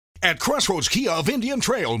At Crossroads Kia of Indian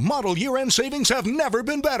Trail, model year-end savings have never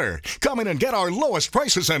been better. Come in and get our lowest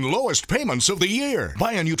prices and lowest payments of the year.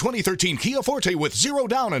 Buy a new 2013 Kia Forte with zero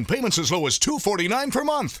down and payments as low as $249 per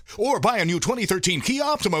month. Or buy a new 2013 Kia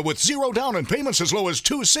Optima with zero down and payments as low as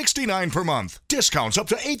 $269 per month. Discounts up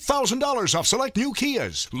to $8,000 off select new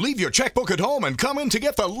Kias. Leave your checkbook at home and come in to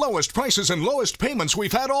get the lowest prices and lowest payments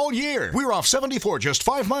we've had all year. We're off 74, just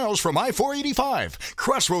 5 miles from I-485.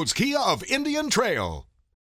 Crossroads Kia of Indian Trail.